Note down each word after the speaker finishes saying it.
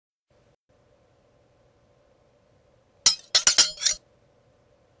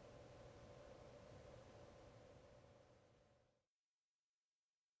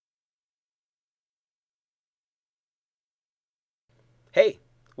Hey,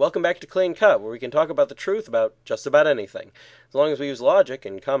 welcome back to Clean Cut, where we can talk about the truth about just about anything, as long as we use logic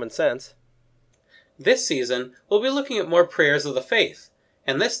and common sense. This season, we'll be looking at more prayers of the faith,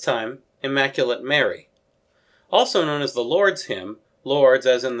 and this time, Immaculate Mary. Also known as the Lord's Hymn, Lourdes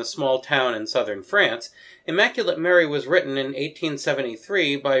as in the small town in southern France, Immaculate Mary was written in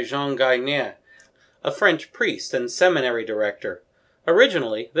 1873 by Jean Gagnier, a French priest and seminary director.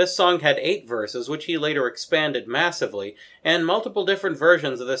 Originally, this song had 8 verses, which he later expanded massively, and multiple different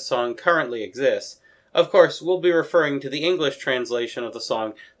versions of this song currently exist. Of course, we'll be referring to the English translation of the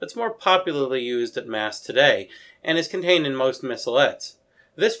song that's more popularly used at Mass today, and is contained in most missalettes.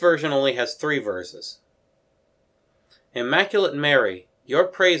 This version only has 3 verses. Immaculate Mary, your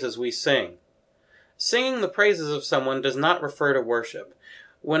praises we sing. Singing the praises of someone does not refer to worship.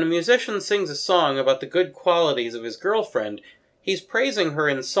 When a musician sings a song about the good qualities of his girlfriend, he's praising her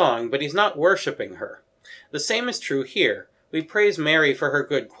in song, but he's not worshipping her. The same is true here. We praise Mary for her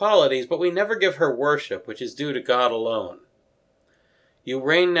good qualities, but we never give her worship, which is due to God alone. You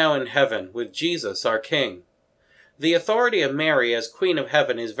reign now in heaven, with Jesus our King. The authority of Mary as Queen of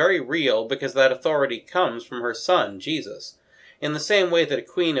Heaven is very real because that authority comes from her son, Jesus. In the same way that a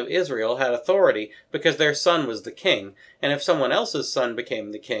queen of Israel had authority because their son was the king, and if someone else's son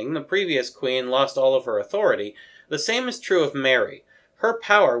became the king, the previous queen lost all of her authority, the same is true of Mary. Her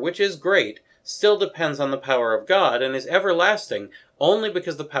power, which is great, still depends on the power of God and is everlasting only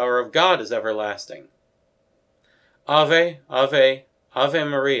because the power of God is everlasting. Ave, Ave, Ave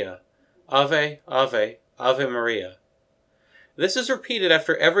Maria. Ave, Ave, Ave Maria. This is repeated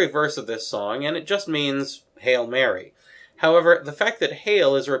after every verse of this song, and it just means Hail Mary. However, the fact that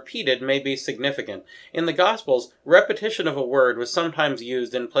hail is repeated may be significant. In the Gospels, repetition of a word was sometimes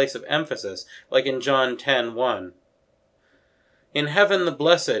used in place of emphasis, like in John 10:1. In heaven the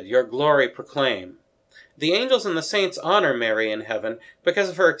blessed your glory proclaim. The angels and the saints honor Mary in heaven because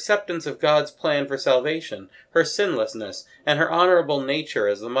of her acceptance of God's plan for salvation, her sinlessness, and her honorable nature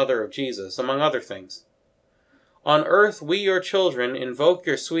as the mother of Jesus, among other things. On earth we your children invoke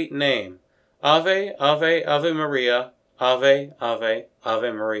your sweet name. Ave, Ave, Ave Maria. Ave, Ave,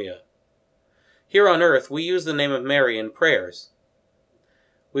 Ave Maria. Here on earth we use the name of Mary in prayers.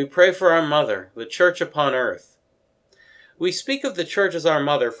 We pray for our mother, the Church upon earth. We speak of the Church as our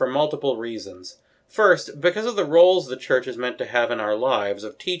mother for multiple reasons. First, because of the roles the Church is meant to have in our lives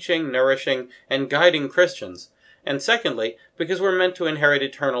of teaching, nourishing, and guiding Christians. And secondly, because we're meant to inherit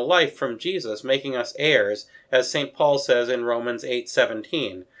eternal life from Jesus, making us heirs, as St. Paul says in Romans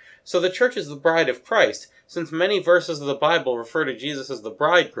 8:17. So the Church is the bride of Christ, since many verses of the Bible refer to Jesus as the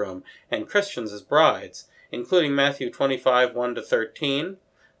bridegroom and Christians as brides, including Matthew 25:1-13,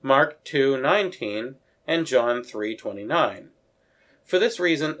 Mark 2:19, and John 3:29. For this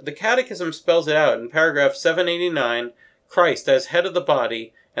reason, the Catechism spells it out in paragraph 789, Christ as head of the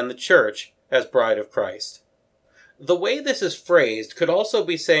body, and the Church as bride of Christ. The way this is phrased could also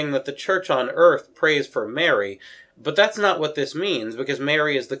be saying that the Church on earth prays for Mary, but that's not what this means, because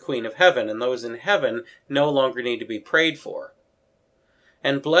Mary is the Queen of Heaven, and those in heaven no longer need to be prayed for.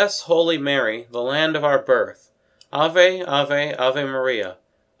 And bless Holy Mary, the land of our birth. Ave, Ave, Ave Maria.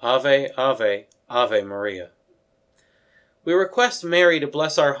 Ave, Ave, Ave Maria. We request Mary to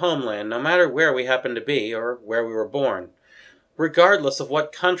bless our homeland, no matter where we happen to be, or where we were born. Regardless of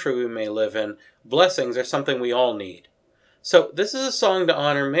what country we may live in, blessings are something we all need. So this is a song to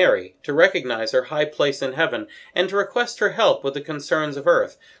honor Mary, to recognize her high place in heaven, and to request her help with the concerns of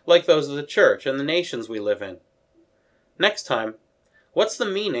earth, like those of the Church and the nations we live in. Next time, what's the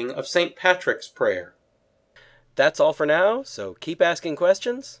meaning of St. Patrick's prayer? That's all for now, so keep asking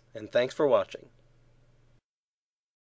questions, and thanks for watching.